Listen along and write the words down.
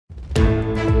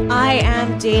I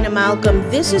am Dana Malcolm.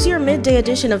 This is your midday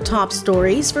edition of Top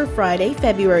Stories for Friday,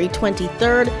 February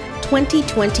 23rd,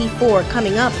 2024.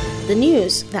 Coming up, the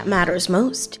news that matters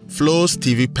most. Flo's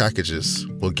TV packages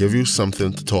will give you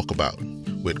something to talk about,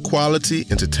 with quality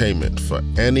entertainment for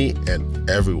any and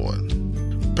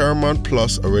everyone. Paramount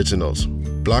Plus originals,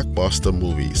 blockbuster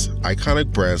movies,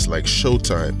 iconic brands like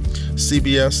Showtime,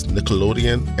 CBS,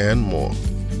 Nickelodeon, and more.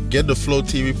 Get the Flo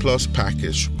TV Plus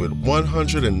package with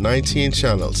 119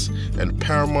 channels and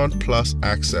Paramount Plus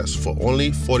access for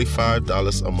only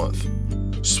 $45 a month.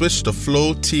 Switch to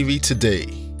Flo TV today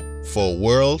for a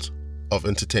world of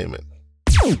entertainment.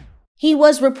 He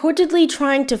was reportedly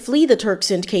trying to flee the Turks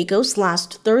and Caicos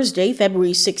last Thursday,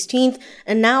 February 16th,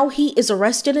 and now he is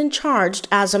arrested and charged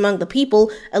as among the people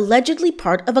allegedly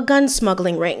part of a gun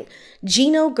smuggling ring.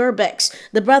 Gino Gerbex,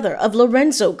 the brother of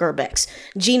Lorenzo Gerbex.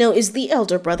 Gino is the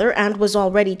elder brother and was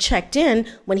already checked in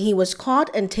when he was caught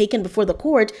and taken before the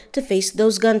court to face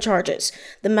those gun charges.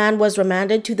 The man was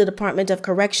remanded to the Department of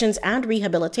Corrections and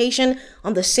Rehabilitation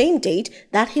on the same date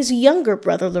that his younger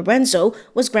brother Lorenzo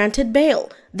was granted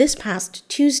bail, this past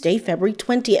Tuesday, February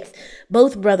 20th.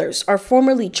 Both brothers are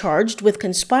formally charged with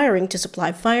conspiring to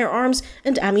supply firearms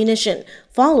and ammunition,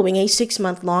 following a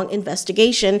 6-month-long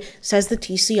investigation, says the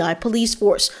TCI police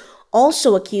force.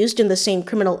 Also accused in the same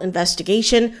criminal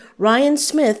investigation, Ryan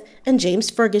Smith and James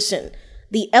Ferguson.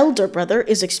 The elder brother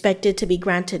is expected to be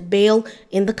granted bail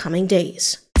in the coming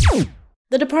days.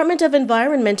 The Department of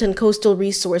Environment and Coastal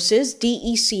Resources,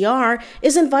 DECR,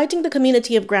 is inviting the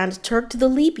community of Grand Turk to the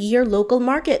Leap Year local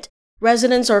market.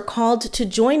 Residents are called to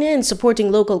join in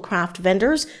supporting local craft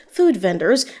vendors, food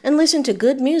vendors, and listen to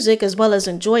good music as well as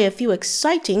enjoy a few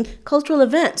exciting cultural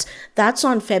events. That's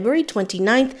on February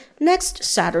 29th, next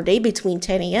Saturday between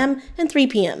 10 a.m. and 3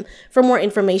 p.m. For more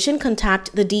information,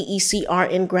 contact the DECR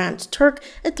in Grand Turk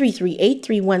at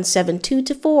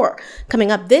 338-3172-4.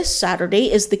 Coming up this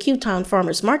Saturday is the Q-Town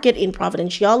Farmers Market in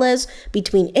Providenciales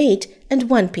between 8 and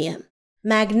 1 p.m.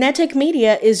 Magnetic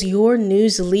Media is your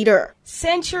news leader.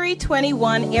 Century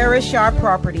 21 Arishar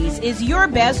Properties is your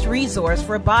best resource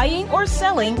for buying or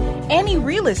selling any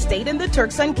real estate in the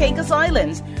Turks and Caicos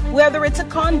Islands, whether it's a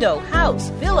condo, house,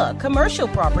 villa, commercial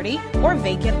property, or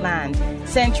vacant land.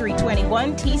 Century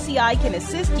 21 TCI can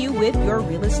assist you with your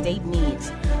real estate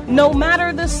needs. No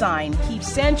matter the sign, keep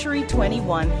Century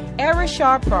 21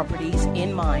 Arishar Properties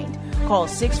in mind. Call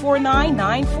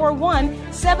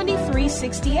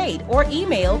 649-941-7368 or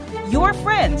email your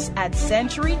friends at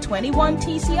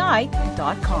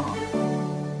century21tci.com.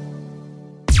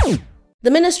 The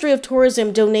Ministry of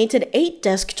Tourism donated 8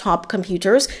 desktop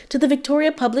computers to the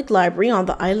Victoria Public Library on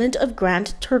the island of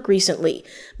Grand Turk recently.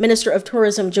 Minister of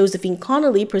Tourism Josephine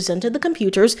Connolly presented the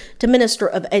computers to Minister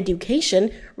of Education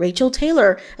Rachel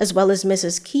Taylor, as well as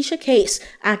Mrs. Keisha Case,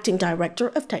 Acting Director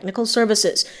of Technical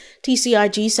Services.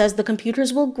 TCIG says the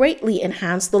computers will greatly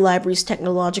enhance the library's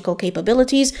technological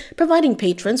capabilities, providing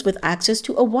patrons with access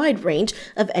to a wide range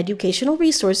of educational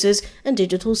resources and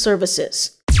digital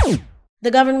services. The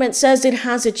government says it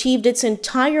has achieved its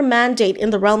entire mandate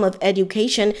in the realm of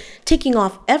education, ticking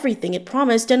off everything it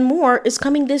promised, and more is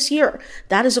coming this year.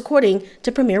 That is according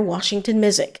to Premier Washington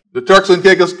Mizik. The Turks and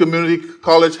Caicos Community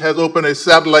College has opened a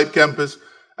satellite campus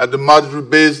at the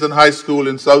Madrid-Basden High School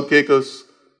in South Caicos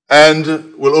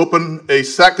and will open a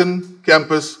second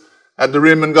campus at the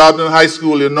Raymond Gardner High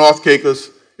School in North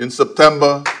Caicos in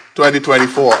September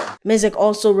 2024. Mizik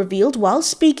also revealed while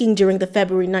speaking during the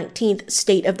February 19th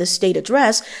State of the State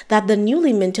address that the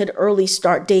newly minted Early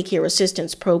Start Daycare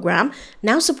Assistance Program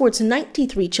now supports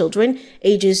 93 children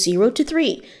ages 0 to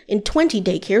 3 in 20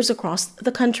 daycares across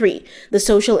the country. The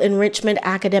Social Enrichment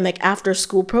Academic After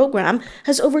School Program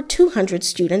has over 200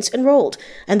 students enrolled,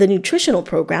 and the nutritional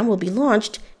program will be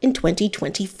launched in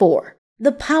 2024.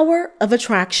 The power of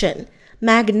attraction.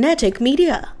 Magnetic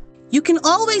Media. You can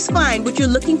always find what you're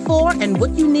looking for and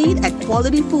what you need at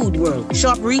Quality Food World.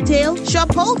 Shop retail,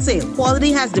 shop wholesale.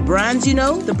 Quality has the brands you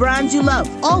know, the brands you love.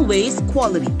 Always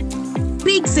quality.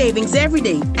 Big savings every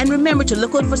day. And remember to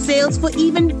look out for sales for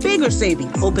even bigger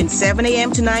savings. Open 7 a.m.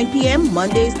 to 9 p.m.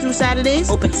 Mondays through Saturdays.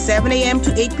 Open 7 a.m.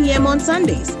 to 8 p.m. on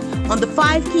Sundays. On the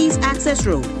 5 Keys Access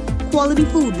Road. Quality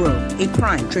Food World, a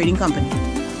prime trading company.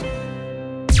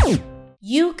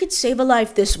 You could save a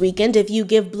life this weekend if you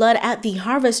give blood at the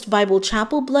Harvest Bible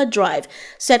Chapel Blood Drive,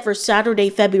 set for Saturday,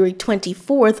 February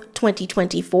 24th,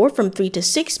 2024 from 3 to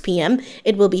 6 p.m.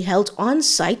 It will be held on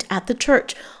site at the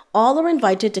church. All are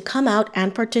invited to come out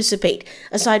and participate.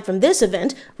 Aside from this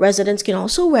event, residents can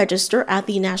also register at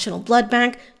the National Blood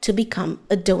Bank to become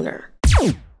a donor.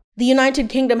 The United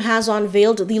Kingdom has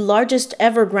unveiled the largest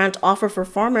ever grant offer for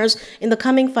farmers in the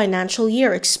coming financial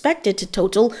year, expected to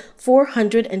total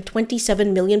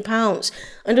 £427 million.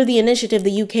 Under the initiative,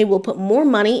 the UK will put more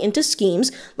money into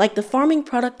schemes like the Farming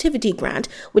Productivity Grant,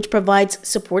 which provides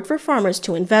support for farmers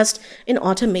to invest in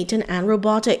automation and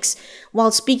robotics.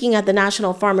 While speaking at the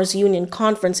National Farmers Union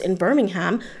conference in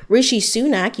Birmingham, Rishi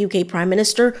Sunak, UK Prime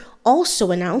Minister,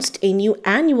 also announced a new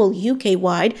annual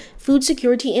UK-wide food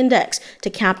security index to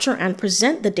capture and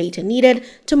present the data needed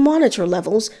to monitor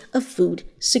levels of food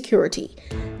security.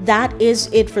 That is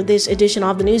it for this edition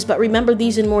of the news, but remember,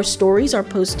 these and more stories are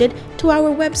posted to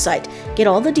our website. Get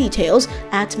all the details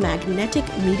at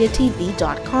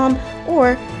magneticmediatv.com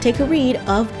or take a read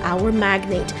of our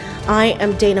magnate. I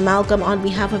am Dana Malcolm on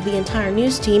behalf of the entire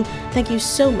news team. Thank you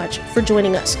so much for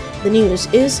joining us. The news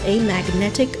is a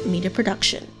Magnetic Media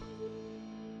production.